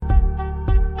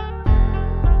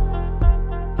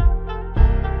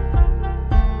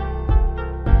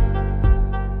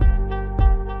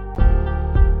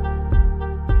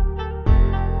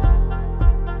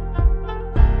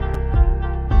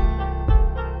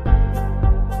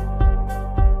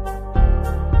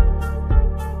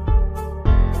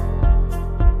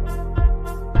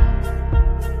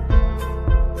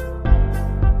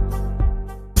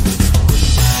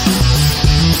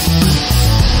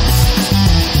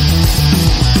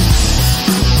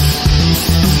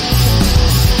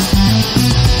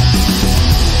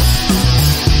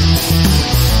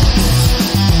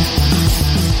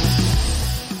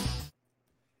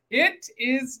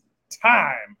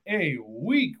time a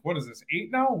week. What is this,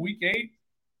 8 now? Week 8?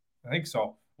 I think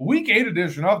so. Week 8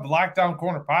 edition of the Lockdown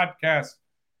Corner podcast.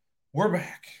 We're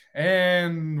back,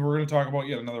 and we're going to talk about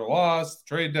yet another loss, the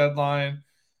trade deadline,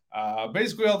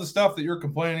 basically all the stuff that you're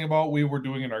complaining about we were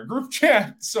doing in our group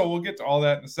chat. So we'll get to all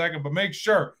that in a second, but make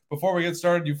sure before we get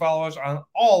started, you follow us on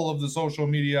all of the social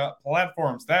media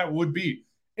platforms. That would be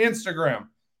Instagram,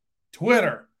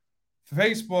 Twitter,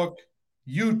 Facebook,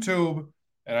 YouTube,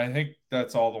 and I think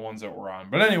that's all the ones that we're on.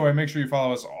 But anyway, make sure you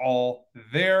follow us all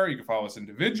there. You can follow us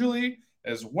individually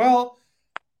as well.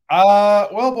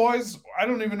 Well, boys, I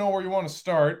don't even know where you want to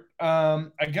start.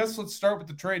 I guess let's start with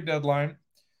the trade deadline.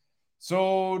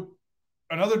 So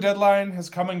another deadline has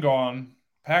come and gone.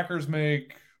 Packers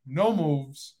make no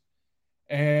moves.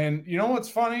 And you know what's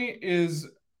funny is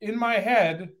in my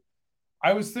head,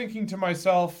 I was thinking to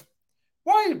myself,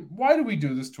 why do we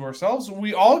do this to ourselves?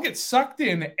 We all get sucked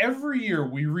in every year.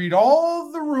 We read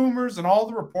all the rumors and all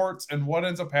the reports, and what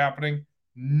ends up happening?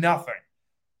 Nothing.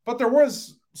 But there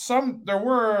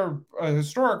were a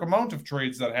historic amount of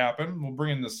trades that happened. We'll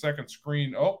bring in the second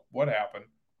screen. Oh, what happened?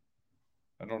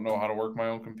 I don't know how to work my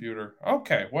own computer.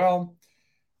 Okay, well,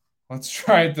 let's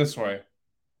try it this way.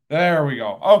 There we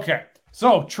go. Okay,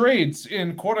 so trades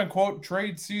in quote-unquote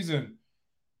trade season.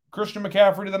 Christian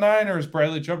McCaffrey to the Niners,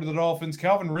 Bradley Chubb to the Dolphins,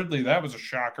 Calvin Ridley, that was a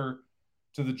shocker,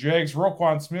 to the Jags,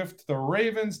 Roquan Smith to the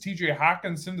Ravens, TJ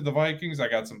Hockenson to the Vikings. I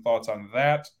got some thoughts on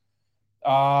that.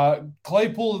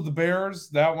 Claypool to the Bears,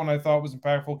 that one I thought was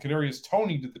impactful. Kadarius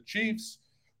Toney to the Chiefs,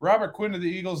 Robert Quinn to the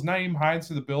Eagles, Nyheim Hines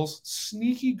to the Bills,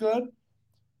 sneaky good.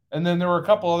 And then there were a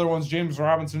couple other ones. James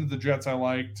Robinson to the Jets I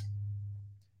liked.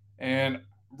 And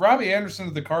Robbie Anderson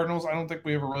to the Cardinals, I don't think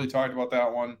we ever really talked about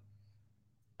that one.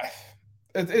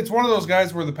 It's one of those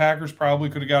guys where the Packers probably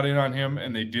could have got in on him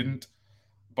and they didn't,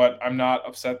 but I'm not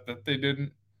upset that they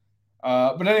didn't.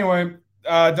 But anyway,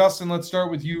 Dustin, let's start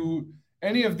with you.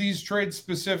 Any of these trades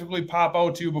specifically pop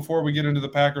out to you before we get into the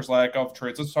Packers' lack of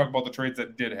trades? Let's talk about the trades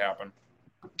that did happen.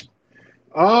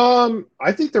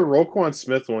 I think the Roquan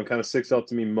Smith one kind of sticks out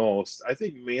to me most. I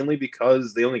think mainly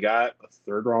because they only got a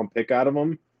third-round pick out of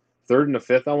him, third and a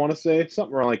fifth, I want to say,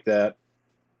 something around like that.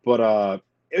 But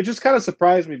it just kind of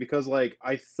surprised me because, like,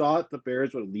 I thought the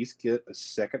Bears would at least get a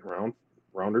second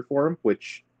rounder for him,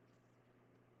 which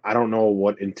I don't know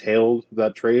what entailed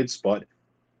that trades, but at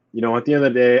the end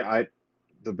of the day,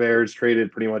 the Bears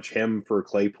traded pretty much him for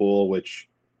Claypool, which,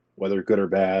 whether good or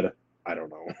bad, I don't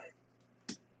know.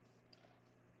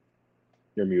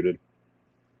 You're muted.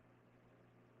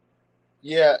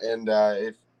 Yeah, and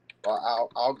if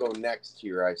I'll go next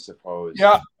here, I suppose.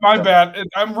 Yeah, my bad.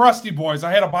 I'm rusty, boys. I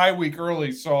had a bye week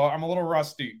early, so I'm a little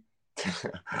rusty.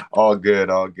 All good,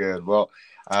 all good. Well,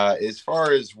 as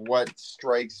far as what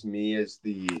strikes me as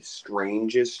the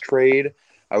strangest trade,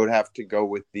 I would have to go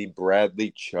with the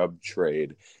Bradley Chubb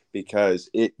trade because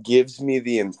it gives me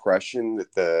the impression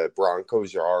that the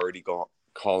Broncos are already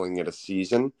calling it a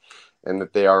season and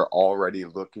that they are already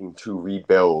looking to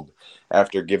rebuild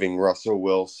after giving Russell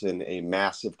Wilson a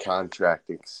massive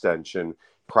contract extension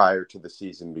prior to the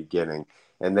season beginning.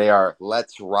 And they are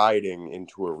riding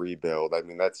into a rebuild. I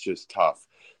mean, that's just tough.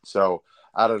 So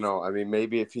I don't know. I mean,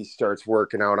 maybe if he starts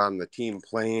working out on the team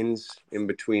planes in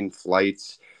between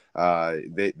flights,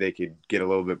 they could get a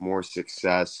little bit more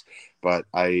success, but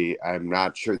I'm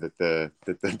not sure that the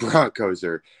Broncos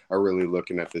are really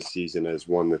looking at this season as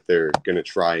one that they're going to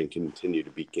try and continue to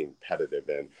be competitive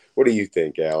in. What do you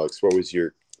think, Alex? What was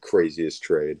your craziest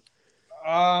trade?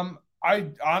 I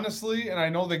honestly, and I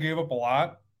know they gave up a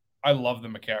lot, I love the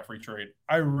McCaffrey trade.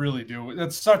 I really do.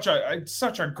 It's such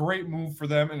a great move for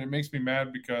them, and it makes me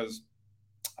mad because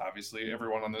obviously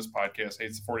everyone on this podcast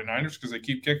hates the 49ers because they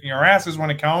keep kicking our asses when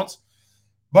it counts.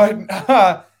 But,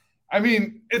 I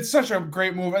mean, it's such a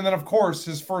great move. And then, of course,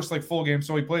 his first, full game.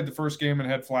 So he played the first game and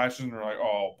had flashes, and they're like,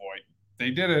 oh, boy,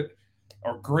 they did it.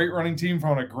 A great running team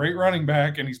found a great running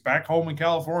back, and he's back home in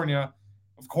California.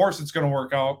 Of course it's going to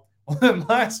work out. Well, then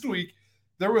last week,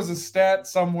 there was a stat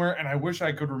somewhere, and I wish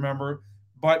I could remember,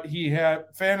 but he had,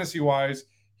 fantasy-wise,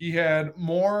 he had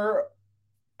more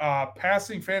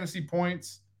passing fantasy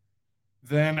points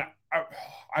than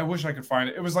I wish I could find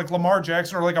it. It was like Lamar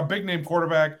Jackson or like a big name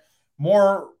quarterback,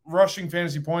 more rushing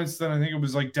fantasy points than I think it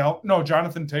was like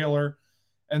Jonathan Taylor,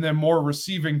 and then more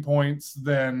receiving points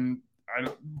than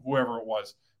whoever it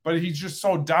was. But he's just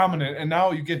so dominant, and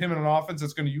now you get him in an offense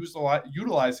that's going to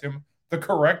utilize him the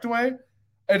correct way.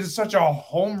 It is such a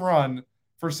home run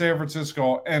for San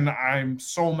Francisco, and I'm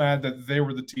so mad that they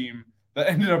were the team that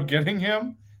ended up getting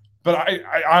him. But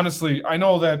I honestly, I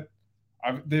know that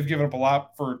they've given up a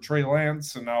lot for Trey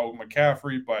Lance and now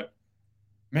McCaffrey, but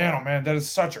Man, oh man, that is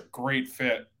such a great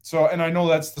fit. So, and I know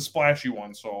that's the splashy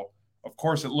one, so of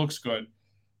course it looks good.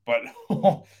 But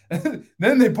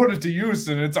then they put it to use,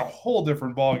 and it's a whole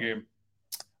different ballgame.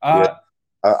 Yeah,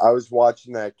 I was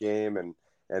watching that game,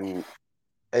 and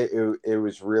it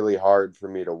was really hard for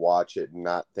me to watch it and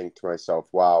not think to myself,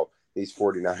 wow, these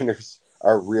 49ers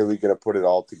are really going to put it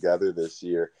all together this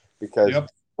year. Because Yep.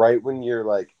 right when you're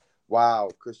like, wow,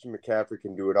 Christian McCaffrey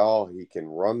can do it all. He can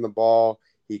run the ball.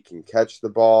 He can catch the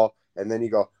ball. And then you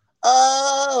go,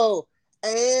 oh,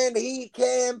 and he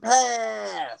can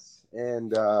pass.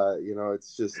 And,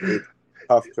 it's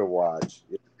tough to watch.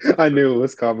 I knew it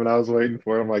was coming. I was waiting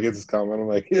for it. I'm like, it's coming. I'm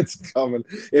like, it's coming.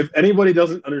 If anybody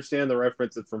doesn't understand the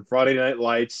reference, it's from Friday Night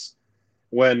Lights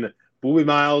when Boobie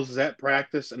Miles is at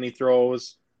practice and he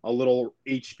throws a little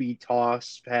HB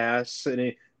toss pass,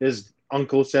 and his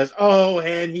uncle says, "Oh,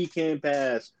 and he can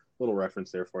pass." Little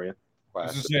reference there for you. I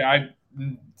was just say I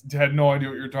had no idea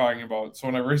what you're talking about. So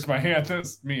when I raised my hand,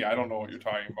 that's me. I don't know what you're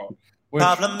talking about. Which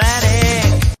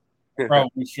Problematic.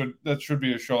 probably should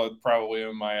be a show that's probably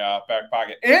in my back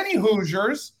pocket. Any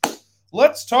Hoosiers,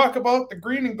 let's talk about the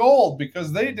green and gold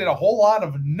because they did a whole lot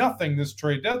of nothing this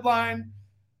trade deadline,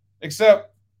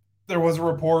 except there was a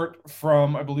report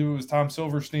from, I believe it was Tom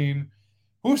Silverstein,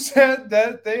 who said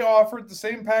that they offered the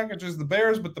same package as the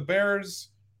Bears, but the Bears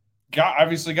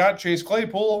obviously got Chase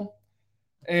Claypool.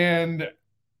 And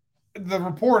the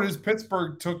report is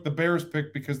Pittsburgh took the Bears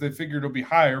pick because they figured it'll be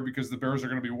higher because the Bears are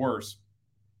going to be worse.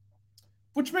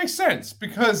 Which makes sense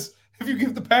because if you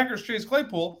give the Packers Chase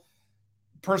Claypool,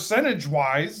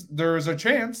 percentage-wise, there is a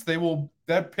chance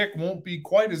that pick won't be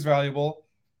quite as valuable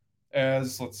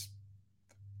as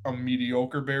a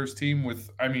mediocre Bears team with,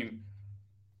 I mean,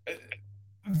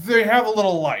 they have a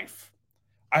little life.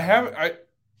 I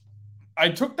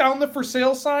took down the for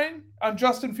sale sign on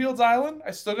Justin Fields Island.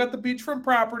 I still got the beachfront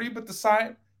property, but the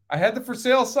sign, I had the for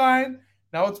sale sign.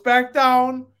 Now it's back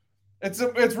down. It's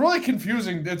really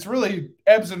confusing. It's really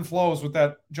ebbs and flows with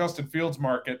that Justin Fields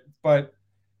market. But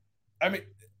I mean,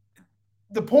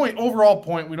 the overall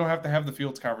point, we don't have to have the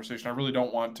Fields conversation. I really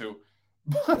don't want to.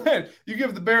 But you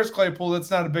give the Bears Claypool, that's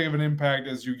not as big of an impact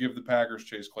as you give the Packers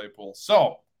Chase Claypool.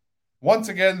 So once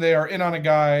again, they are in on a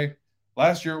guy.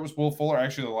 Last year it was Will Fuller.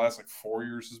 Actually, the last 4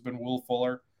 years has been Will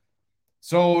Fuller.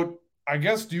 So I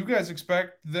guess, do you guys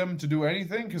expect them to do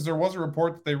anything? Because there was a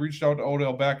report that they reached out to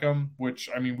Odell Beckham, which,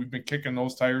 I mean, we've been kicking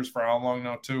those tires for how long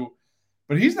now, too.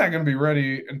 But he's not going to be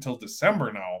ready until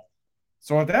December now.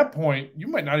 So at that point, you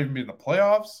might not even be in the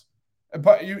playoffs.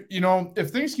 But, you know, if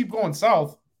things keep going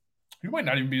south, you might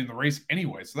not even be in the race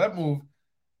anyway. So that move,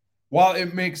 while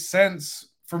it makes sense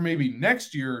for maybe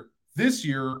next year, this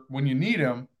year, when you need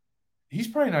him, he's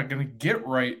probably not going to get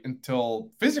right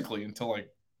until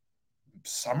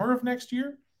summer of next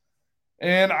year.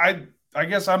 And I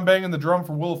guess I'm banging the drum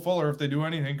for Will Fuller if they do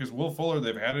anything, because Will Fuller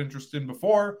they've had interest in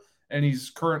before, and he's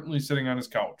currently sitting on his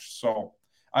couch. So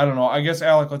I don't know. I guess,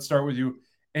 Alec, let's start with you.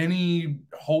 Any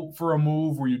hope for a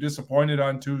move? Were you disappointed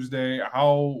on Tuesday?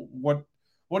 What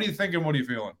are you thinking? What are you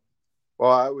feeling?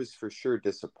 Well, I was for sure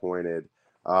disappointed.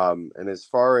 And as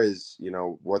far as,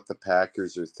 what the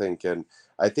Packers are thinking,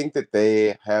 I think that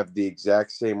they have the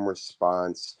exact same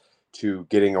response to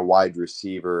getting a wide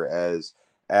receiver as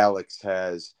Alex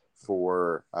has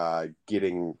for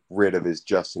getting rid of his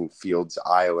Justin Fields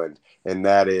Island, and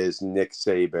that is Nick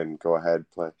Saban. Go ahead,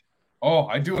 play. Oh,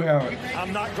 I do have it.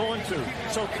 I'm not going to,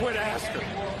 so quit asking.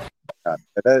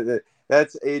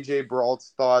 That's AJ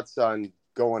Brault's thoughts on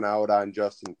going out on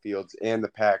Justin Fields and the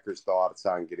Packers' thoughts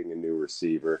on getting a new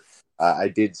receiver. I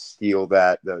did steal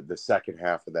the second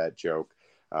half of that joke.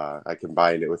 I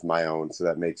combined it with my own, so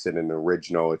that makes it an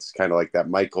original. It's kind of like that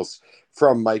Michael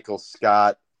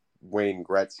Scott, Wayne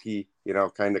Gretzky,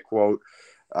 kind of quote.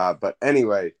 But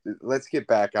anyway, let's get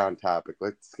back on topic.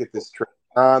 Let's get this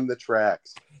on the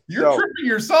tracks. You're tripping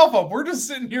yourself up. We're just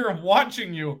sitting here and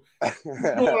watching you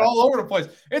going all over the place.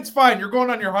 It's fine. You're going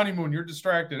on your honeymoon. You're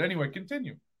distracted. Anyway,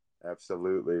 continue.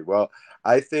 Absolutely. Well,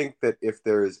 I think that if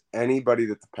there is anybody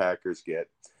that the Packers get,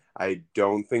 I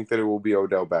don't think that it will be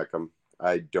Odell Beckham.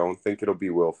 I don't think it'll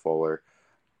be Will Fuller.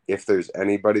 If there's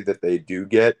anybody that they do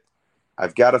get,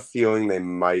 I've got a feeling they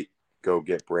might go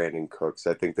get Brandon Cooks.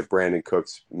 I think that Brandon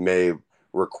Cooks may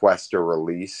request a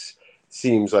release.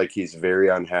 Seems like he's very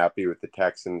unhappy with the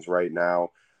Texans right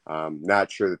now. Not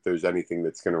sure that there's anything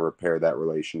that's going to repair that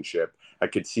relationship. I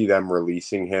could see them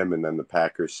releasing him and then the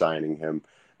Packers signing him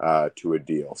to a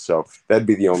deal. So that'd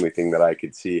be the only thing that I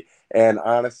could see. And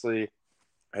honestly,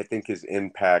 I think his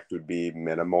impact would be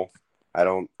minimal. I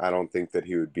don't think that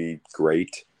he would be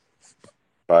great,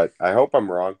 but I hope I'm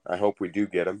wrong. I hope we do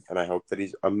get him, and I hope that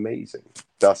he's amazing.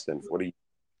 Dustin, what do you?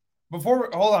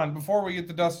 Before we get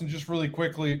to Dustin, just really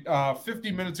quickly,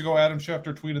 50 minutes ago, Adam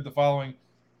Schefter tweeted the following,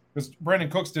 because Brandon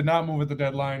Cooks did not move at the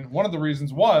deadline. One of the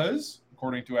reasons was,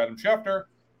 according to Adam Schefter,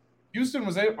 Houston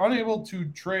was unable to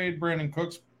trade Brandon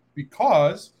Cooks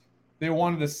because they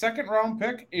wanted a second-round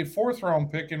pick, a fourth-round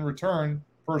pick in return,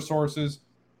 per sources.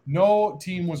 No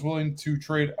team was willing to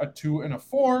trade a 2 and a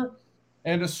 4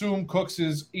 and assume Cooks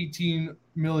is $18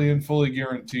 million fully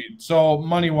guaranteed. So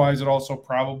money-wise, it also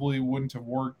probably wouldn't have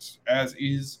worked as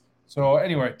is. So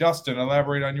anyway, Dustin,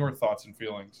 elaborate on your thoughts and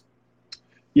feelings.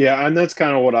 Yeah, and that's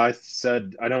kind of what I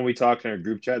said. I know we talked in our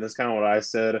group chat. That's kind of what I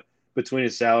said. Between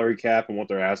his salary cap and what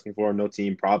they're asking for, no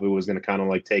team probably was going to kind of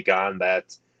like take on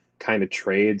that kind of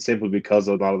trade simply because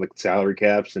of a lot of the salary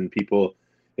caps and people.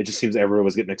 It just seems everyone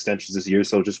was getting extensions this year,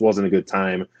 so it just wasn't a good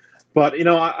time. But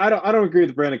I don't agree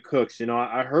with Brandon Cooks.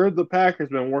 I heard the Packers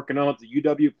been working out the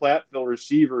UW Platteville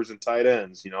receivers and tight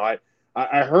ends.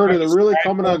 I heard they're really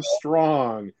coming on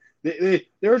strong.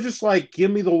 They're just like, give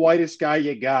me the whitest guy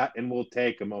you got, and we'll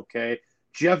take him. Okay,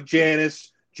 Jeff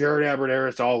Janis, Jared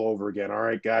Abbrederis all over again. All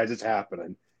right, guys, it's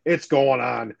happening. It's going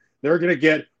on. They're gonna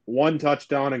get one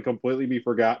touchdown and completely be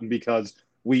forgotten because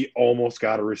we almost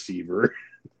got a receiver.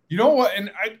 You know what? And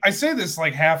I say this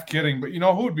like half kidding, but you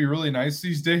know who would be really nice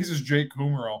these days is Jake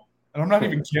Kummerow. And I'm not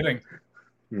even kidding.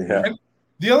 Yeah. And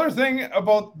the other thing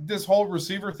about this whole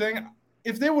receiver thing,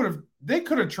 if they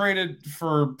could have traded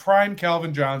for prime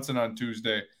Calvin Johnson on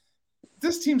Tuesday.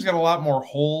 This team's got a lot more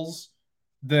holes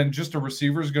than just a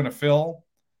receiver is going to fill.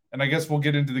 And I guess we'll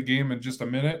get into the game in just a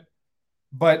minute.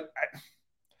 But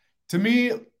to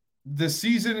me, the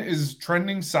season is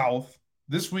trending south.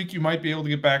 This week you might be able to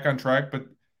get back on track, but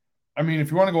I mean,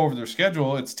 if you want to go over their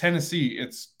schedule, it's Tennessee,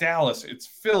 it's Dallas, it's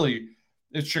Philly,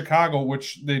 it's Chicago,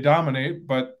 which they dominate.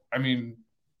 But I mean,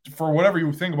 for whatever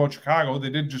you think about Chicago, they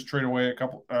did just trade away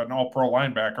an all-pro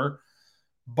linebacker,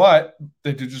 but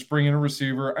they did just bring in a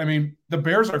receiver. I mean, the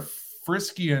Bears are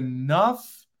frisky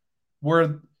enough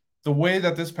where the way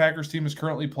that this Packers team is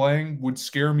currently playing would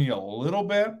scare me a little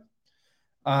bit.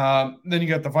 Then you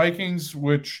got the Vikings,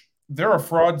 which they're a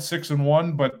fraud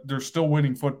 6-1, but they're still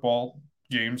winning football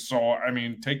games. So, I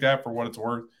mean, take that for what it's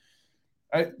worth.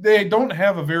 They don't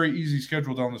have a very easy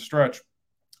schedule down the stretch.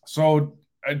 So,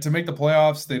 to make the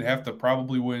playoffs, they'd have to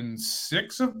probably win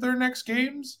 6 of their next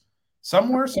games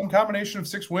somewhere, some combination of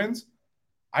 6 wins.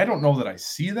 I don't know that I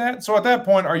see that. So, at that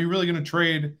point, are you really going to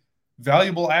trade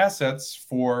valuable assets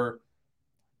for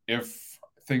if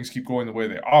things keep going the way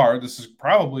they are? This is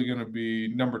probably going to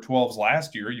be number 12's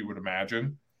last year, you would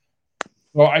imagine.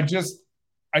 Well,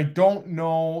 I don't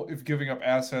know if giving up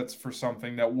assets for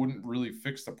something that wouldn't really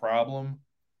fix the problem.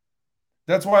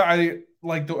 That's why I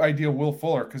like the idea of Will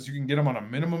Fuller, because you can get him on a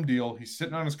minimum deal. He's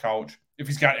sitting on his couch. If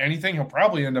he's got anything, he'll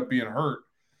probably end up being hurt.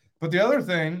 But the other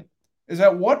thing is,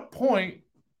 at what point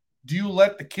do you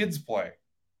let the kids play?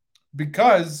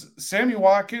 Because Sammy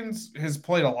Watkins has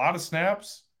played a lot of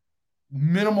snaps,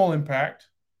 minimal impact.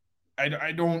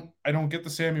 I don't get the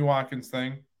Sammy Watkins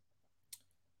thing.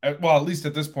 Well, at least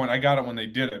at this point, I got it when they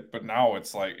did it, but now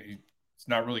it's like he's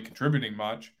not really contributing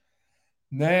much.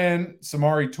 And then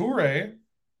Samori Toure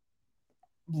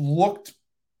looked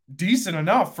decent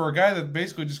enough for a guy that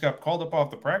basically just got called up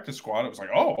off the practice squad. It was like,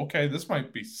 oh, okay, this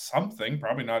might be something.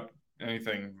 Probably not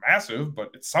anything massive, but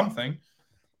it's something.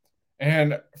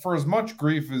 And for as much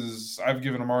grief as I've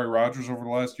given Amari Rodgers over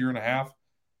the last year and a half,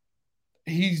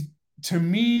 he, to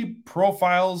me,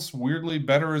 profiles weirdly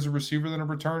better as a receiver than a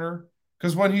returner.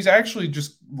 Because when he's actually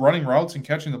just running routes and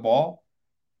catching the ball,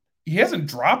 he hasn't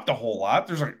dropped a whole lot.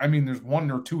 There's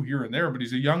 1 or 2 here and there, but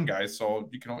he's a young guy, so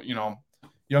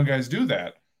young guys do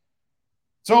that.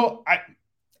 So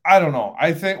I don't know.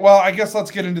 I guess let's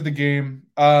get into the game.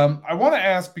 I want to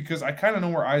ask, because I kind of know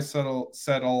where I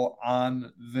settle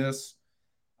on this.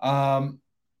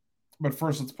 But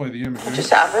first, let's play the image. What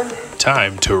just happened?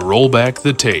 Time to roll back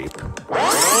the tape.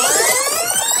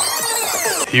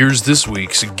 Here's this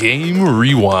week's Game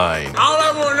Rewind. All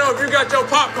I want to know if you got your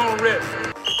popcorn ready.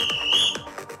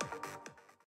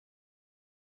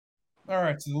 All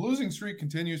right, so the losing streak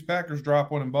continues. Packers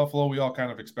drop one in Buffalo. We all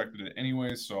kind of expected it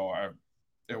anyway, so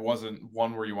it wasn't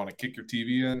one where you want to kick your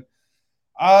TV in.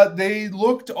 They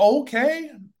looked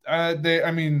okay.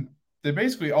 They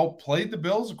basically outplayed the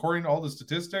Bills according to all the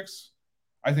statistics.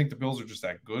 I think the Bills are just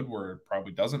that good where it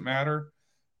probably doesn't matter.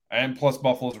 And plus,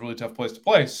 Buffalo's a really tough place to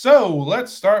play. So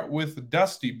let's start with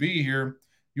Dusty B here.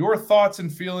 Your thoughts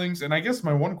and feelings. And I guess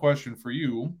my one question for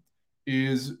you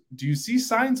is, do you see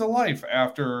signs of life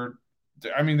after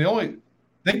 – I mean,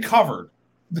 they covered.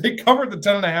 They covered the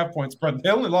 10.5 point spread. They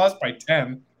only lost by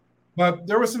 10. But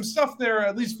there was some stuff there,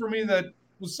 at least for me, that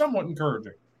was somewhat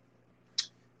encouraging.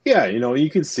 Yeah, you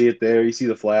can see it there. You see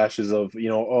the flashes of,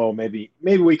 oh, maybe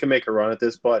we can make a run at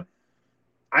this, but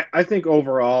I think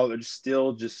overall there's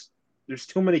still just there's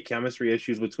too many chemistry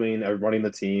issues between everybody in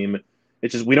the team.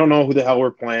 It's just we don't know who the hell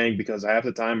we're playing because half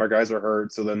the time our guys are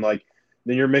hurt. So then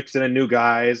you're mixing in new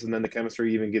guys, and then the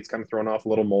chemistry even gets kind of thrown off a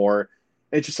little more.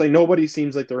 It's just like nobody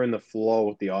seems like they're in the flow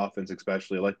with the offense,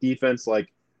 especially like defense.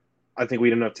 Like I think we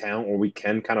don't have talent where we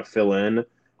can kind of fill in.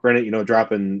 Granted,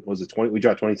 dropping was it 20? We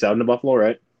dropped 27 to Buffalo,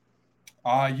 right?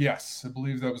 Yes, I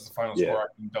believe that was the final Yeah. score. I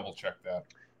can double check that.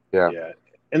 Yeah.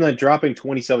 And then dropping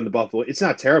 27 to Buffalo, it's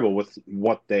not terrible with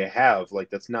what they have. Like,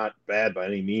 that's not bad by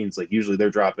any means. Like, usually they're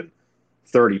dropping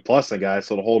 30 plus a guy,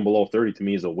 so to hold them below 30 to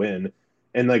me is a win.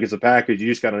 And, like, as a package, you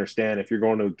just got to understand if you're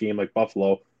going to a game like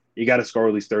Buffalo, you got to score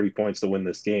at least 30 points to win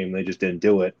this game. They just didn't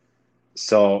do it.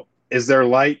 So, is there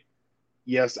light?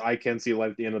 Yes, I can see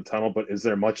light at the end of the tunnel, but is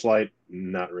there much light?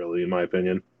 Not really, in my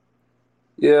opinion.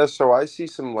 Yeah, so I see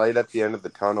some light at the end of the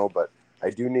tunnel, but I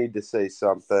do need to say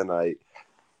something.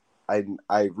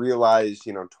 I realize,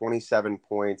 27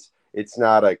 points, it's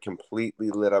not a completely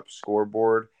lit up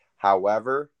scoreboard.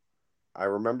 However, I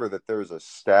remember that there was a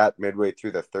stat midway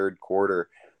through the third quarter.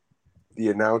 The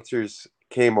announcers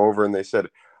came over and they said,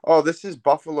 "Oh, this is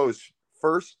Buffalo's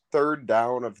first third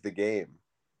down of the game."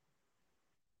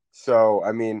 So,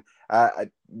 I mean,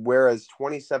 whereas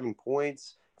 27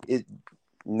 points is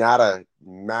not a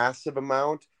massive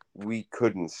amount, we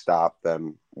couldn't stop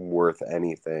them worth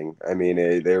anything. I mean,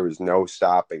 there was no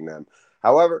stopping them.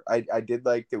 However, I did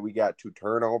like that we got 2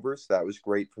 turnovers. That was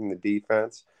great from the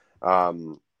defense.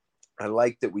 I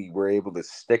like that we were able to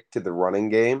stick to the running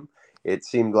game. It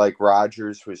seemed like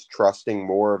Rodgers was trusting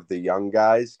more of the young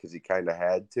guys because he kind of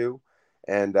had to.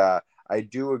 And I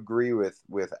do agree with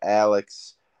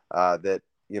Alex that,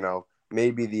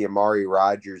 maybe the Amari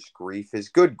Rodgers grief is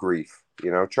good grief.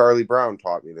 Charlie Brown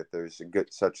taught me that there's a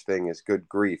good such thing as good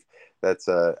grief. That's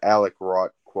a Alec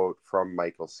Roth quote from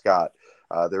Michael Scott.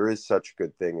 There is such a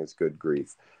good thing as good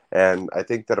grief. And I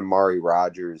think that Amari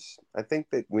Rodgers, I think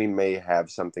that we may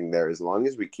have something there as long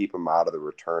as we keep him out of the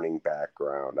returning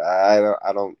background. I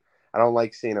don't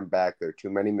like seeing him back there. Too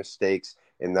many mistakes,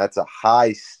 and that's a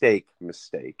high stake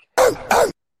mistake.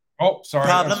 Oh, sorry.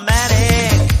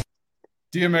 Problematic.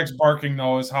 DMX barking,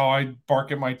 though, is how I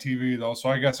bark at my TV, though, so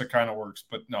I guess it kind of works.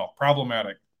 But no,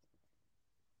 problematic.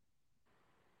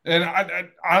 And I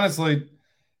honestly,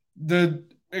 what do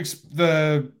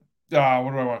I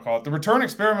want to call it? The return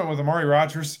experiment with Amari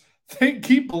Rodgers, they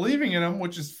keep believing in him,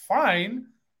 which is fine.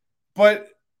 But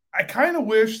I kind of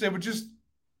wish they would just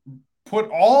put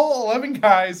all 11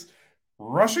 guys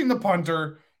rushing the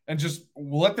punter and just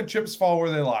let the chips fall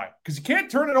where they lie. Because you can't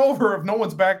turn it over if no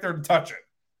one's back there to touch it.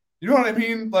 You know what I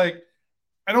mean? Like,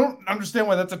 I don't understand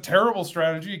why that's a terrible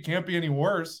strategy. It can't be any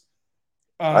worse.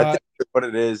 I think what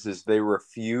it is they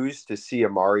refuse to see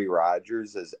Amari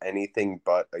Rodgers as anything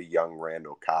but a young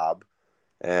Randall Cobb.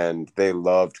 And they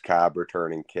loved Cobb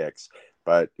returning kicks.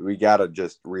 But we got to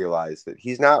just realize that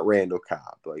he's not Randall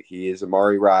Cobb. Like, he is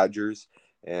Amari Rodgers.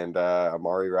 And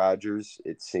Amari Rodgers,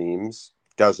 it seems,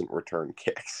 doesn't return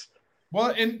kicks.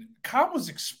 Well, and Cobb was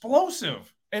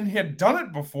explosive, and he had done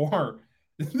it before.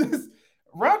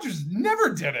 Rodgers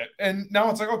never did it. And now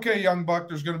it's like, okay, young buck,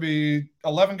 there's going to be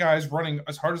 11 guys running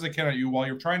as hard as they can at you while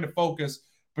you're trying to focus,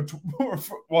 but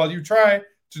while you try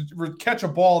to catch a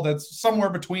ball that's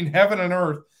somewhere between heaven and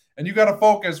earth, and you got to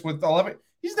focus with 11.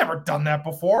 He's never done that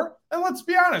before. And let's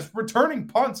be honest, returning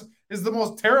punts is the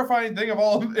most terrifying thing in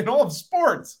all of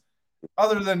sports,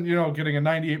 other than, getting a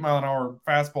 98-mile-an-hour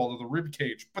fastball to the rib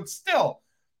cage. But still,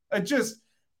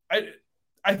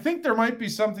 I think there might be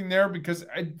something there because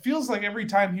it feels like every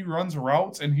time he runs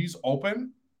routes and he's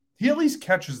open, he at least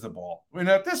catches the ball. I mean,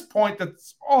 at this point,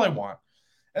 that's all I want.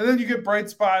 And then you get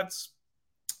bright spots.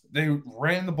 They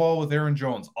ran the ball with Aaron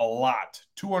Jones a lot,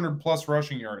 200-plus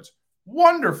rushing yards.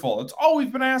 Wonderful. It's all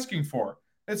we've been asking for.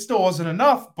 It still wasn't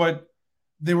enough, but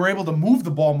they were able to move the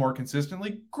ball more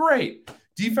consistently. Great.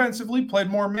 Defensively, played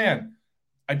more man.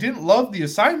 I didn't love the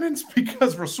assignments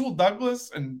because Rasul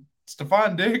Douglas and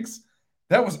Stephon Diggs,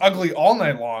 that was ugly all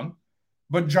night long.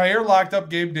 But Jair locked up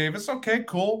Gabe Davis. Okay,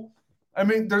 cool. I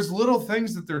mean, there's little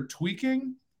things that they're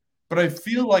tweaking, but I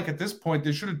feel like at this point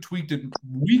they should have tweaked it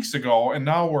weeks ago, and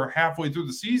now we're halfway through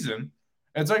the season.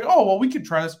 And it's like, oh, well, we could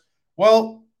try this.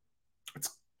 Well, it's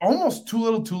almost too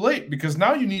little too late because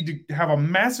now you need to have a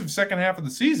massive second half of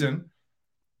the season,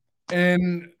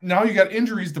 and now you got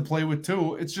injuries to play with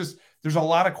too. It's just there's a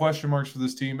lot of question marks for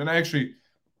this team. And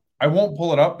I won't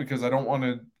pull it up because I don't want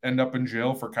to end up in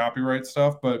jail for copyright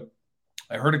stuff, but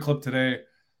I heard a clip today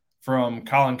from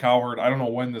Colin Cowherd. I don't know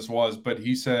when this was, but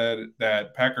he said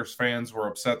that Packers fans were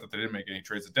upset that they didn't make any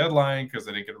trades at deadline because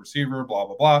they didn't get a receiver, blah,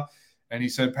 blah, blah. And he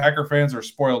said Packer fans are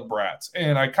spoiled brats.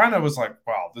 And I kind of was like,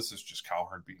 wow, this is just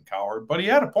Cowherd being Cowherd. But he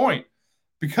had a point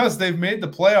because they've made the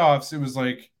playoffs. It was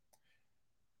like,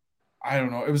 I don't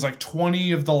know. It was like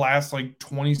 20 of the last like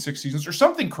 26 seasons or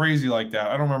something crazy like that.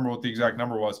 I don't remember what the exact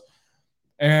number was.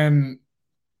 And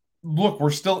look, we're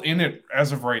still in it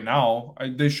as of right now.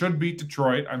 They should beat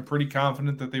Detroit. I'm pretty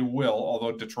confident that they will,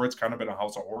 although Detroit's kind of been a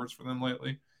house of horrors for them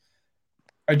lately.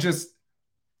 I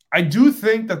do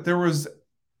think that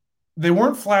they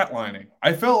weren't flatlining.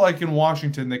 I felt like in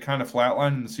Washington, they kind of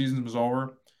flatlined and the season was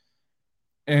over.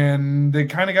 And they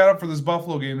kind of got up for this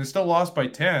Buffalo game. They still lost by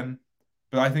 10,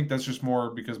 but I think that's just more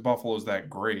because Buffalo's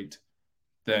that great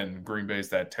than Green Bay's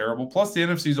that terrible. Plus, the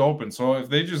NFC's open. So if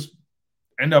they just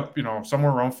end up,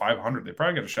 somewhere around 500, they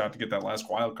probably get a shot to get that last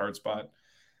wild card spot.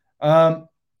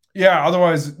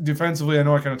 Otherwise, defensively, I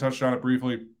know I kind of touched on it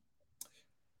briefly.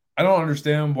 I don't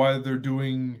understand why they're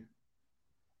doing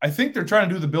 – I think they're trying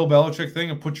to do the Bill Belichick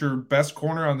thing and put your best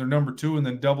corner on their number 2 and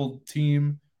then double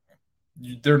team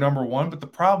their number 1. But the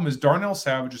problem is Darnell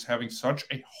Savage is having such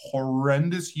a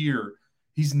horrendous year.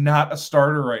 He's not a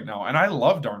starter right now. And I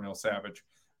love Darnell Savage.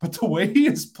 But the way he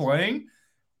is playing –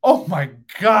 oh, my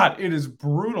God, it is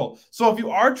brutal. So if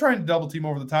you are trying to double team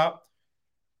over the top,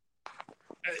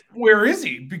 where is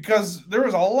he? Because there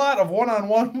was a lot of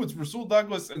one-on-one with Rasul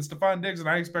Douglas and Stephon Diggs, and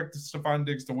I expect Stephon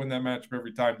Diggs to win that matchup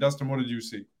every time. Dustin, what did you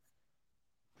see?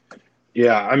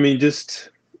 Yeah, I mean,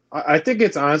 I think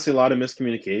it's honestly a lot of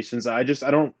miscommunications. I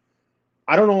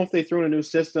don't know if they threw in a new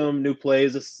system, new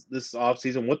plays this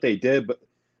offseason, what they did, but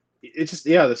it's just,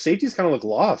 the safeties kind of look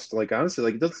lost. Like, honestly,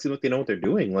 like, it doesn't seem like they know what they're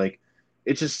doing. Like,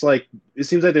 it's just like it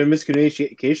seems like there are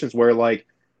miscommunications where like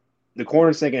the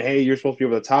corner's thinking, hey, you're supposed to be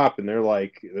over the top, and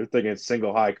they're thinking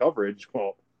single high coverage.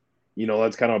 Well,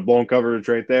 that's kind of a blown coverage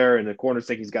right there, and the corner's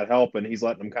thinking he's got help and he's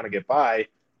letting them kind of get by.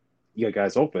 You got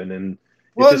guys open, and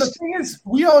the thing is,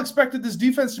 we all expected this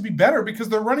defense to be better because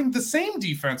they're running the same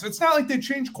defense. It's not like they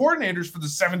changed coordinators for the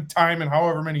 7th time in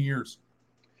however many years.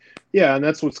 Yeah, and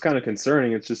that's what's kind of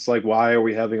concerning. It's just like, why are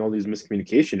we having all these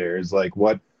miscommunication errors?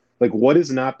 What is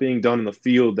not being done in the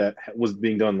field that was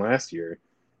being done last year?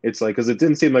 It's like, because it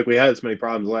didn't seem like we had as many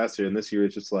problems last year, and this year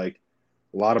it's just like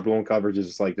a lot of blown coverage is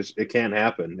just like this. It can't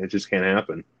happen. It just can't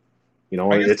happen.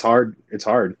 It's hard. It's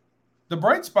hard. The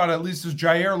bright spot, at least, is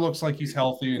Jair looks like he's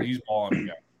healthy and he's balling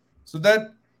again. So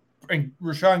and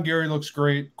Rashawn Gary looks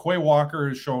great. Quay Walker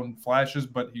has shown flashes,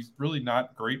 but he's really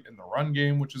not great in the run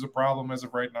game, which is a problem as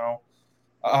of right now.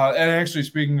 And actually,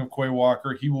 speaking of Quay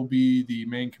Walker, he will be the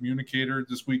main communicator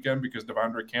this weekend because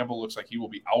Devondre Campbell looks like he will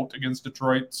be out against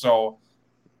Detroit. So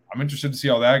I'm interested to see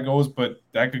how that goes, but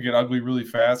that could get ugly really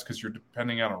fast because you're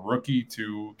depending on a rookie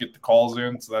to get the calls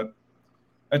in. So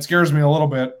that scares me a little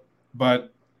bit,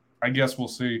 but I guess we'll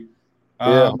see.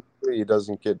 He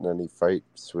doesn't get in any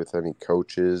fights with any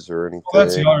coaches or anything. Well,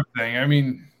 that's the other thing. I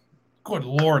mean, good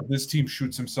Lord, this team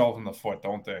shoots himself in the foot,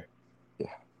 don't they?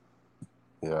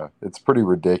 Yeah, it's pretty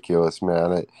ridiculous,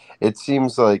 man. It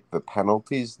seems like the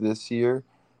penalties this year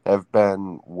have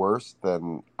been worse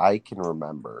than I can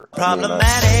remember.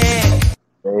 Problematic.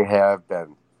 They have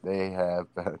been.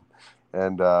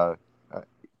 And I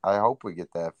hope we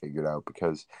get that figured out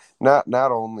because not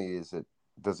only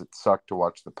does it suck to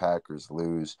watch the Packers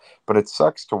lose, but it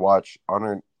sucks to watch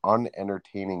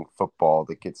unentertaining football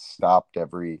that gets stopped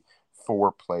every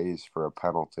 4 plays for a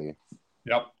penalty.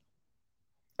 Yep.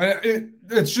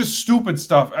 It's just stupid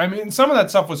stuff. I mean, some of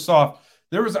that stuff was soft.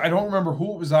 I don't remember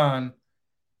who it was on.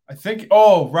 I think,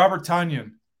 Robert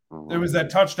Tonyan. It was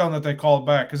that touchdown that they called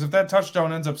back. Because if that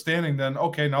touchdown ends up standing, then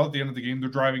okay, now at the end of the game, they're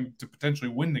driving to potentially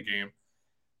win the game.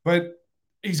 But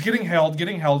he's getting held,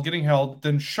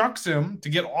 then shucks him to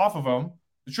get off of him.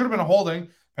 It should have been a holding,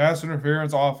 pass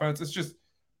interference, offense. It's just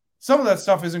some of that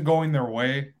stuff isn't going their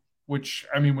way, which,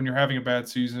 I mean, when you're having a bad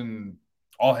season,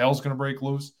 all hell's going to break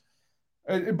loose.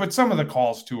 But some of the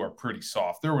calls, too, are pretty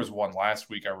soft. There was one last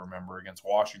week, I remember, against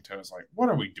Washington. It's like, what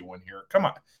are we doing here? Come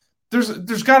on.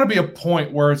 There's got to be a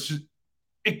point where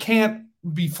it can't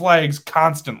be flags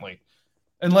constantly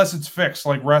unless it's fixed,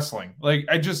 like wrestling.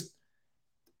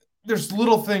 There's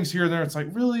little things here and there. It's like,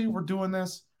 really? We're doing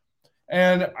this?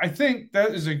 And I think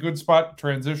that is a good spot to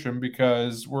transition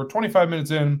because we're 25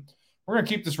 minutes in. We're going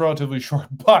to keep this relatively short,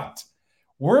 but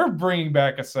we're bringing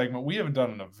back a segment we haven't done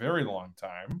in a very long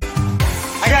time.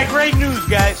 I got great news,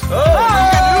 guys.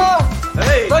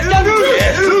 Hey,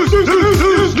 news.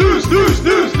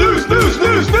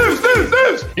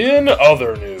 In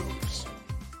other news.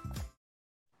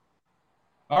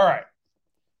 All right.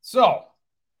 So,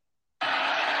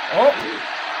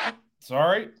 Oh,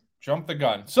 sorry. Jumped the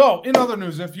gun. So, in other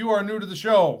news, if you are new to the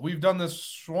show, we've done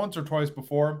this once or twice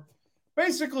before.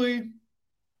 Basically,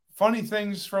 funny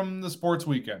things from the sports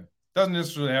weekend. Doesn't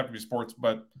necessarily have to be sports,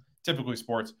 but typically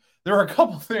sports. There are a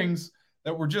couple things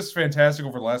that were just fantastic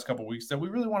over the last couple weeks that we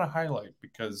really want to highlight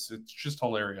because it's just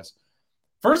hilarious.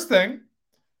 First thing,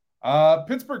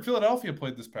 Pittsburgh, Philadelphia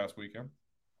played this past weekend.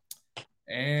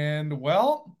 And,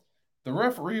 well, the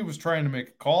referee was trying to make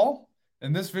a call.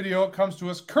 And this video comes to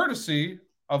us courtesy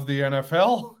of the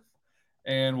NFL.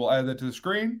 And we'll add that to the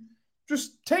screen.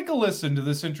 Just take a listen to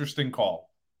this interesting call.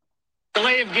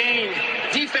 Delay of game.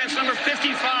 Defense number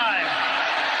 55.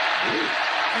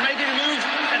 Making a move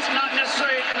that's not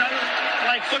necessarily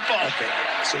like football. Okay,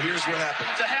 so here's what happened.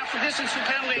 It's a half a distance from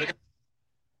penalty.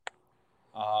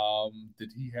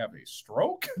 Did he have a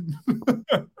stroke?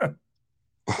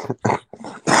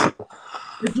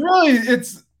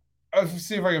 Let's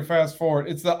see if I can fast forward.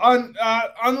 It's the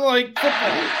unlike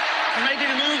football. Making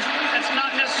a move that's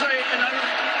not necessarily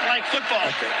like football.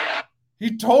 Okay.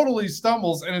 He totally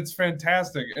stumbles, and it's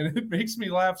fantastic, and it makes me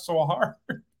laugh so hard.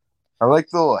 I like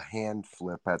the little hand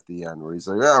flip at the end where he's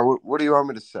like, "Yeah, what do you want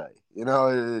me to say?" You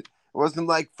know, it wasn't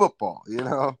like football. You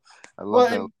know, I love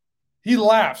that. He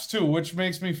laughs too, which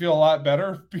makes me feel a lot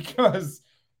better because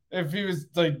if he was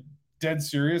like dead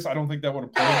serious, I don't think that would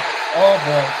have played. Oh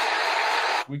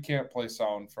boy, we can't play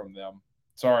sound from them.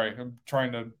 Sorry, I'm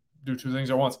trying to do two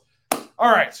things at once.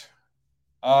 All right,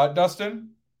 Dustin,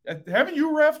 haven't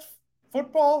you reffed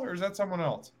football, or is that someone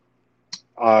else?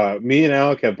 Me and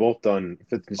Alec have both done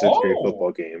 5th and 6th grade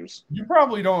football games. You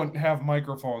probably don't have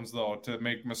microphones, though, to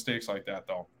make mistakes like that,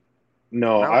 though.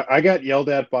 No. I got yelled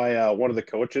at by one of the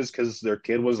coaches because their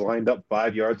kid was lined up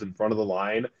 5 yards in front of the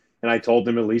line, and I told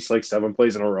him at least like 7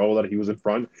 plays in a row that he was in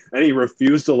front, and he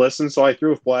refused to listen, so I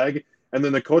threw a flag, and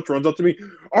then the coach runs up to me,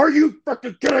 "Are you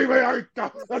fucking kidding me?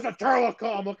 That's a terrible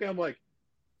call." I'm looking, I'm like,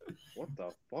 what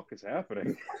the fuck is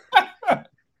happening?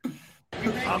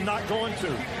 I'm not going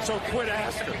to, so quit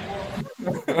asking.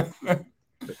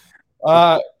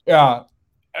 Yeah.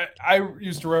 I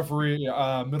used to referee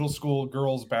middle school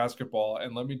girls basketball,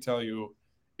 and let me tell you,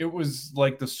 it was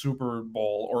like the Super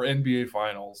Bowl or NBA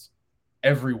Finals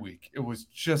every week. It was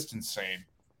just insane.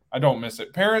 I don't miss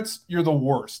it. Parents, you're the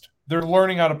worst. They're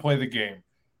learning how to play the game.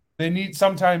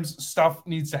 Sometimes stuff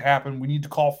needs to happen. We need to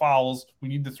call fouls. We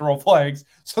need to throw flags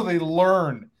so they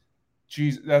learn.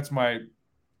 Jeez, that's my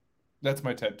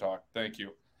TED Talk. Thank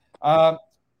you.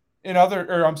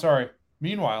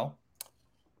 Meanwhile,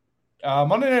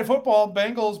 Monday Night Football,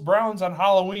 Bengals, Browns on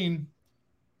Halloween,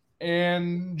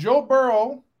 and Joe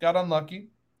Burrow got unlucky,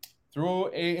 threw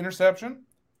an interception,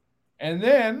 and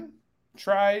then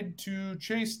tried to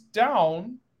chase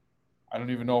down, I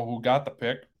don't even know who got the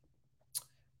pick,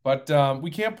 but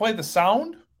we can't play the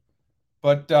sound,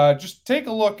 but just take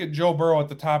a look at Joe Burrow at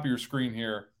the top of your screen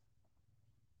here.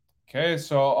 Okay,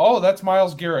 so, that's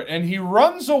Myles Garrett, and he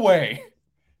runs away.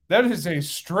 That is a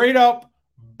straight-up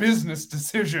business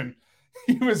decision.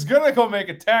 He was going to go make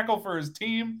a tackle for his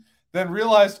team, then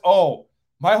realized,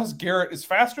 Myles Garrett is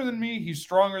faster than me. He's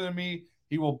stronger than me.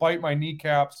 He will bite my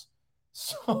kneecaps.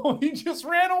 So he just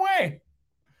ran away.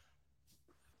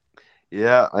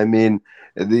 Yeah, I mean,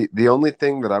 the only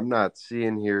thing that I'm not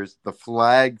seeing here is the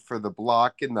flag for the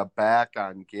block in the back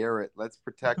on Garrett. Let's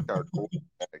protect our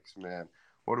quarterbacks, man.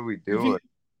 What are we doing?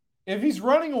 If he's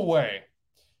running away,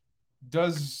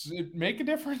 does it make a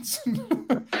difference? Shoot.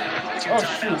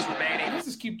 Let's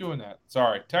just keep doing that.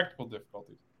 Sorry, technical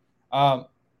difficulties.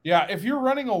 If you're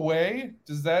running away,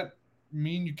 does that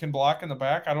mean you can block in the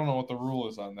back? I don't know what the rule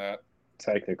is on that.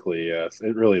 Technically, yes.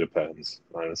 It really depends,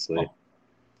 honestly. Oh.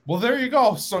 Well, there you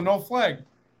go. So no flag.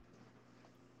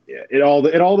 Yeah, it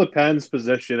all depends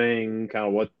positioning, kind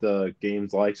of what the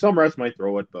game's like. Some refs might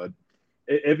throw it, but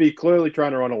if he's clearly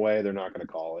trying to run away, they're not going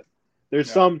to call it. There's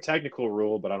some technical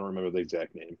rule, but I don't remember the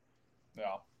exact name.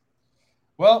 Yeah.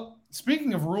 Well,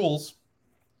 speaking of rules,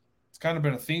 it's kind of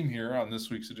been a theme here on this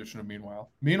week's edition of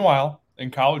Meanwhile. Meanwhile, in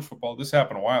college football, this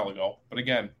happened a while ago, but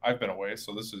again, I've been away,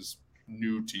 so this is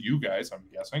new to you guys, I'm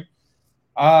guessing.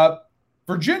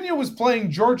 Virginia was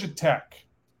playing Georgia Tech,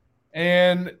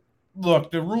 and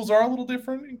look, the rules are a little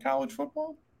different in college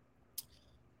football,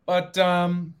 but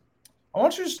I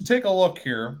want you just to take a look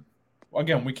here.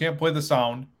 Again, we can't play the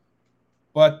sound,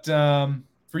 but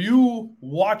for you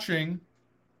watching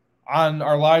on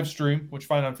our live stream, which you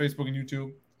find on Facebook and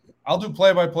YouTube, I'll do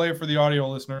play-by-play for the audio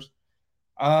listeners.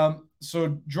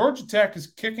 So Georgia Tech is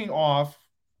kicking off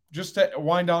just to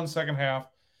wind down the second half.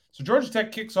 So Georgia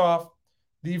Tech kicks off.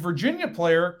 The Virginia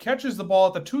player catches the ball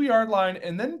at the 2-yard line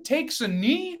and then takes a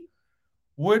knee,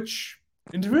 which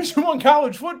In Division I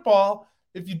college football,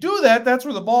 if you do that, that's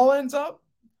where the ball ends up.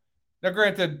 Now,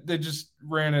 granted, they just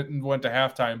ran it and went to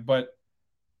halftime, but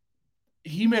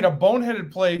he made a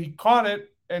boneheaded play. He caught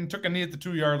it and took a knee at the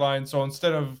 2-yard line. So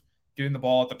instead of getting the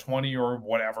ball at the 20 or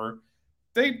whatever,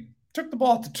 they took the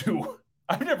ball at the 2.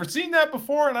 I've never seen that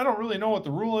before, and I don't really know what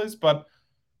the rule is, but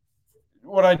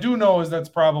what I do know is that's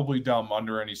probably dumb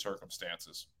under any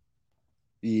circumstances.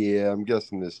 Yeah, I'm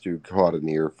guessing this dude caught an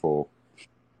earful.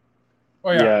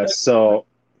 Oh, yeah. So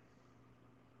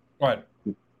Go ahead.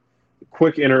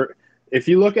 If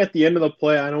you look at the end of the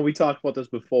play, I know we talked about this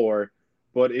before,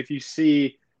 but if you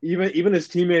see even his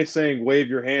teammates saying wave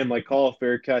your hand, like call a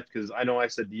fair catch, because I know I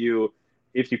said to you,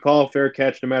 if you call a fair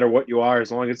catch, no matter what you are,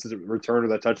 as long as it's a returner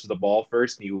that touches the ball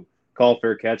first and you call a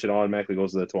fair catch, it automatically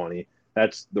goes to the 20.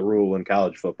 That's the rule in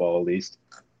college football, at least.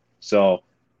 So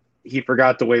he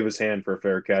forgot to wave his hand for a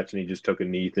fair catch, and he just took a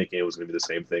knee thinking it was going to be the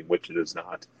same thing, which it is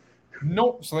not.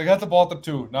 Nope. So they got the ball at the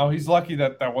 2. Now he's lucky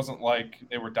that wasn't like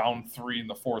they were down 3 in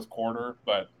the fourth quarter.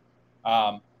 But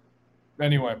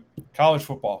anyway, college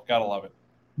football, gotta love it.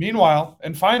 Meanwhile,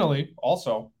 and finally,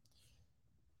 also,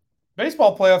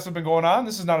 baseball playoffs have been going on.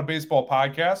 This is not a baseball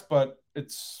podcast, but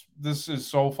this is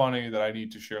so funny that I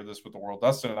need to share this with the world.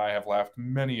 Dustin and I have laughed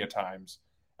many a times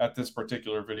at this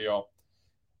particular video.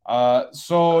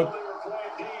 So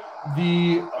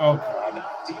the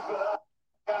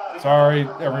sorry,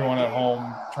 everyone at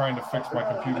home, trying to fix my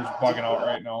computer's bugging out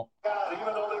right now.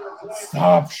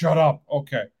 Stop, shut up.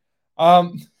 Okay.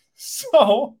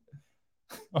 So,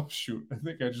 oh shoot, I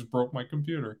think I just broke my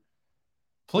computer.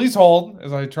 Please hold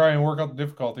as I try and work out the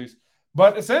difficulties.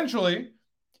 But essentially,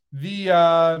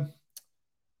 the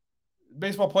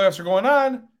baseball playoffs are going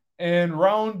on, and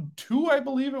round 2, I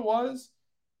believe it was,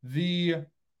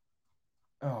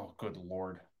 oh, good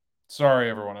Lord. Sorry,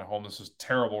 everyone at home. This is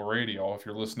terrible radio if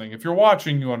you're listening. If you're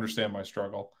watching, you understand my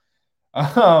struggle.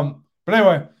 But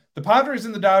anyway, the Padres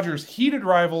and the Dodgers, heated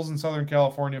rivals in Southern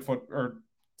California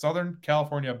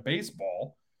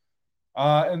baseball.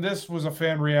 And this was a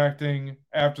fan reacting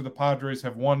after the Padres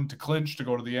have won to clinch to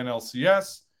go to the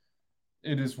NLCS.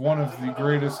 It is one of the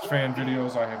greatest fan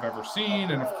videos I have ever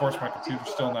seen. And of course, my computer's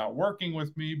still not working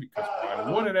with me because why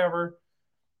would it ever?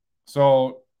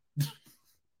 So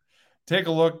take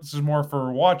a look. This is more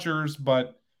for watchers,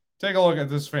 but take a look at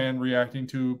this fan reacting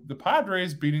to the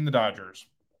Padres beating the Dodgers.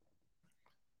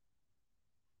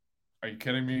 Are you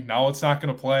kidding me? Now it's not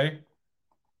going to play?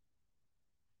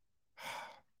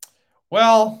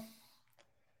 Well,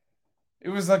 it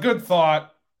was a good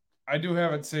thought. I do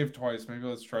have it saved twice. Maybe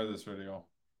let's try this video.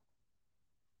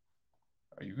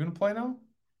 Are you going to play now?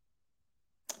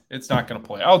 It's not going to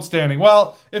play. Outstanding.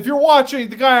 Well, if you're watching,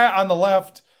 the guy on the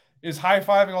left is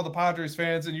high-fiving all the Padres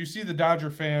fans, and you see the Dodger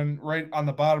fan right on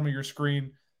the bottom of your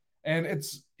screen, and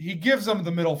he gives them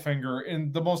the middle finger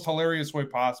in the most hilarious way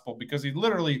possible because he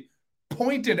literally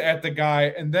pointed at the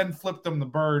guy and then flipped him the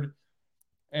bird,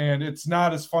 and it's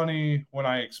not as funny when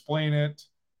I explain it,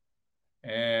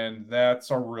 and that's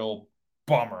a real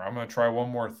bummer. I'm going to try one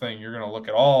more thing. You're going to look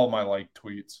at all my like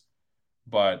tweets,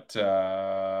 but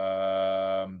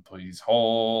please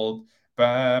hold.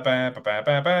 Here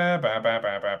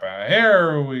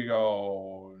we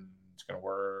go. It's going to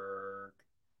work.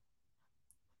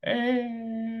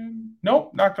 And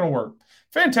nope, not going to work.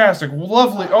 Fantastic.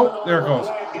 Lovely. Oh, there it goes.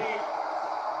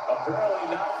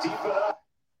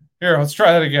 Here, let's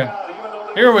try that again.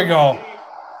 Here we go.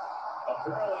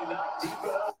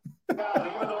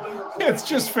 It's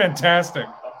just fantastic.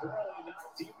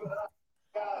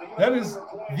 That is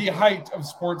the height of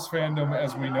sports fandom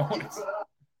as we know it.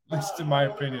 At least in my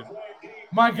opinion.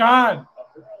 My God,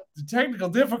 the technical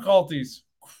difficulties.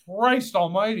 Christ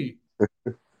almighty.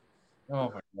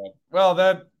 Oh my God. Well,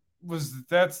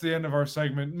 that's the end of our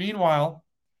segment. Meanwhile,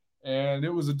 and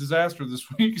it was a disaster this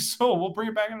week, so we'll bring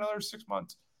it back in another 6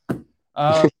 months.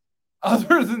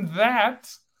 Other than that,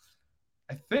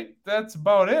 I think that's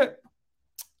about it.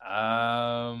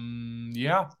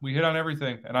 Yeah, we hit on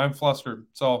everything, and I'm flustered.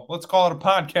 So let's call it a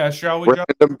podcast, shall we?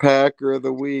 Random Packer of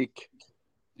the Week.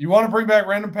 You want to bring back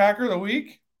Random Packer of the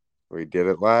Week? We did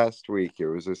it last week. It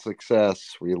was a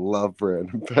success. We love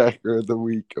Random Packer of the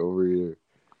Week over here.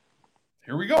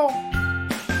 Here we go.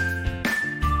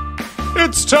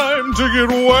 It's time to get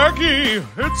wacky.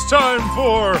 It's time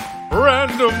for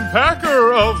Random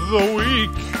Packer of the Week.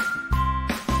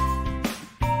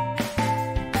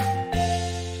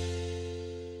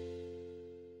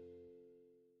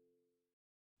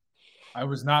 I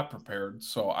was not prepared,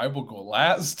 so I will go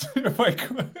last if I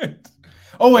could.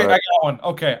 Oh, wait, I got one.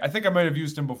 Okay, I think I might have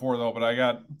used him before, though, but I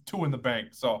got 2 in the bank.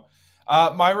 So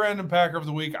my Random Packer of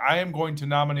the Week, I am going to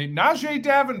nominate Najee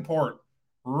Davenport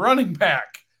running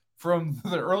back from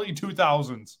the early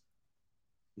 2000s.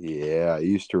 Yeah, I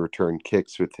used to return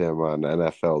kicks with him on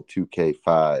NFL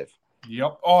 2K5.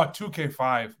 Yep. Oh,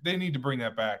 2K5. They need to bring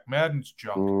that back. Madden's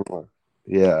junk.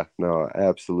 Yeah, no, I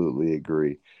absolutely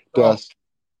agree. Oh. Dust,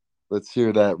 let's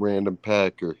hear that random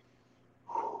Packer.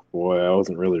 Boy, I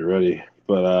wasn't really ready.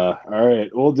 But all right,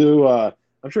 we'll do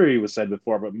I'm sure he was said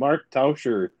before, but Mark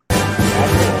Tauscher,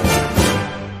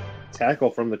 tackle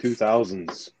from the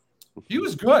 2000s. He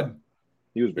was good.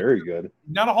 He was very good.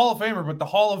 Not a Hall of Famer, but the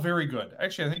Hall of Very Good.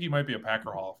 Actually, I think he might be a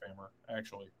Packer Hall of Famer,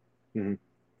 actually. Mm-hmm.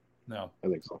 No. I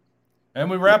think so. And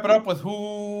we wrap it up with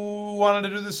who wanted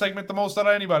to do this segment the most out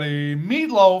of anybody.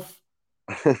 Meatloaf.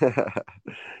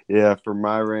 Yeah, for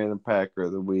my random Packer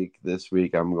of the week this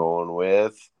week, I'm going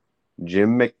with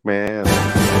Jim McMahon.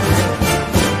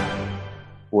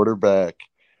 Quarterback.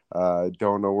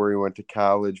 Don't know where he went to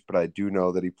college, but I do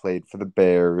know that he played for the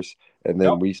Bears. And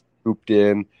then we swooped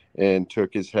in and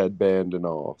took his headband and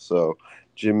all. So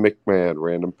Jim McMahon,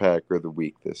 random Packer of the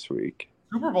week this week.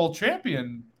 Super Bowl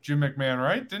champion Jim McMahon,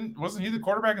 right? Wasn't he the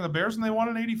quarterback of the Bears when they won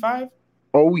in '85?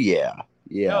 Oh, yeah.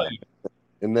 Yeah. Hell yeah.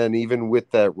 And then even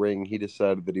with that ring, he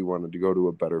decided that he wanted to go to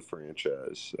a better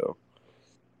franchise. So,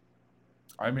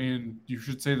 I mean, you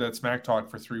should say that smack talk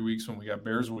for 3 weeks when we got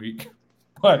Bears week.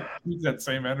 But he's that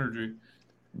same energy.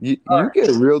 You get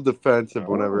real defensive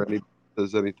whenever anybody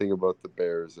says anything about the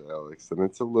Bears, Alex, and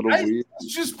it's a little weird. I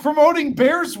was just promoting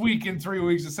Bears week in 3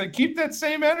 weeks. I said, keep that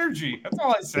same energy. That's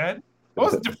all I said. It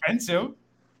wasn't defensive.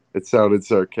 It sounded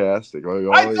sarcastic. Like,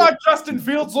 I thought Justin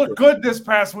Fields looked good this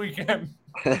past weekend.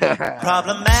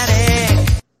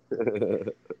 Problematic.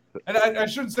 And I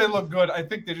shouldn't say look good. I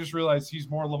think they just realized he's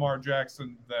more Lamar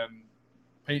Jackson than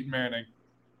Peyton Manning.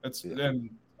 And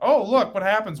oh, look what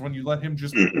happens when you let him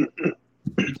just he can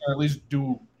at least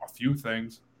do a few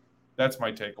things. That's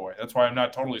my takeaway. That's why I'm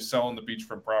not totally selling the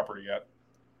beachfront property yet.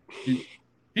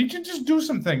 He can just do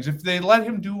some things if they let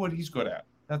him do what he's good at.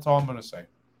 That's all I'm going to say.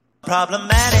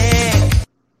 Problematic.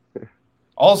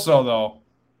 Also, though,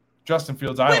 Justin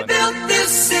Fields Island. We built this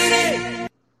city.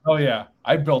 Oh yeah,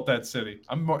 I built that city.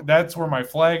 That's where my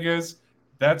flag is.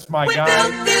 That's my guy. We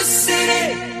built this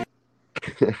city.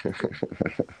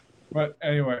 But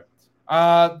anyway,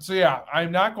 so yeah,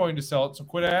 I'm not going to sell it. So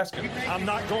quit asking. I'm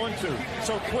not going to,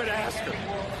 so quit asking.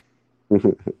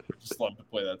 Just love to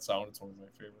play that sound. It's one of my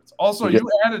favorites. Also, you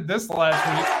added this last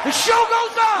week. The show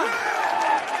goes on.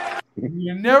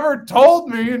 You never told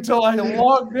me until I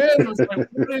logged in. I was like,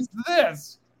 what is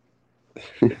this?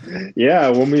 Yeah,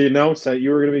 when we announced that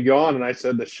you were going to be gone, and I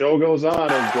said the show goes on.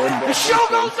 And The show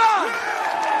goes on.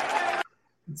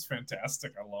 It's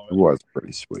fantastic. I love It it. was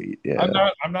pretty sweet. Yeah.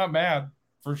 I'm not mad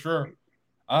for sure.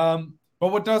 But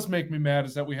what does make me mad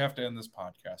is that we have to end this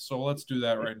podcast. So let's do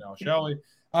that right now, shall we?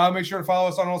 Make sure to follow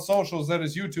us on all socials. That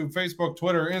is YouTube, Facebook,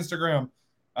 Twitter, Instagram.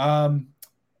 I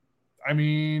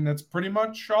mean, that's pretty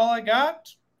much all I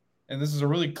got. And this is a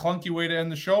really clunky way to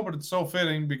end the show, but it's so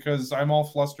fitting because I'm all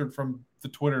flustered from the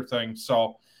Twitter thing.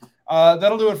 So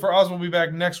that'll do it for us. We'll be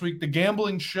back next week. The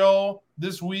Gambling Show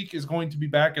this week is going to be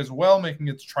back as well, making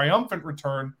its triumphant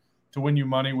return to win you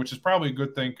money, which is probably a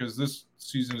good thing because this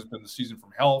season has been the season from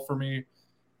hell for me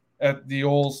at the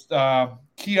old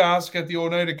kiosk at the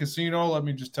Oneida Casino. Let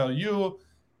me just tell you,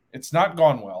 it's not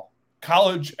gone well.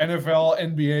 College, NFL,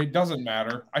 NBA, doesn't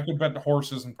matter. I could bet the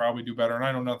horses and probably do better, and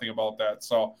I know nothing about that.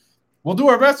 So we'll do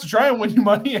our best to try and win you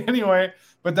money anyway,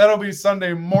 but that'll be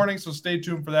Sunday morning, so stay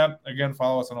tuned for that. Again,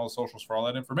 follow us on all the socials for all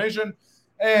that information.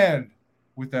 And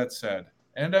with that said,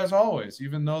 and as always,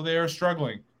 even though they are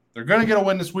struggling, they're going to get a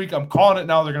win this week. I'm calling it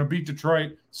now. They're going to beat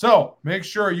Detroit. So make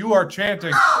sure you are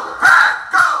chanting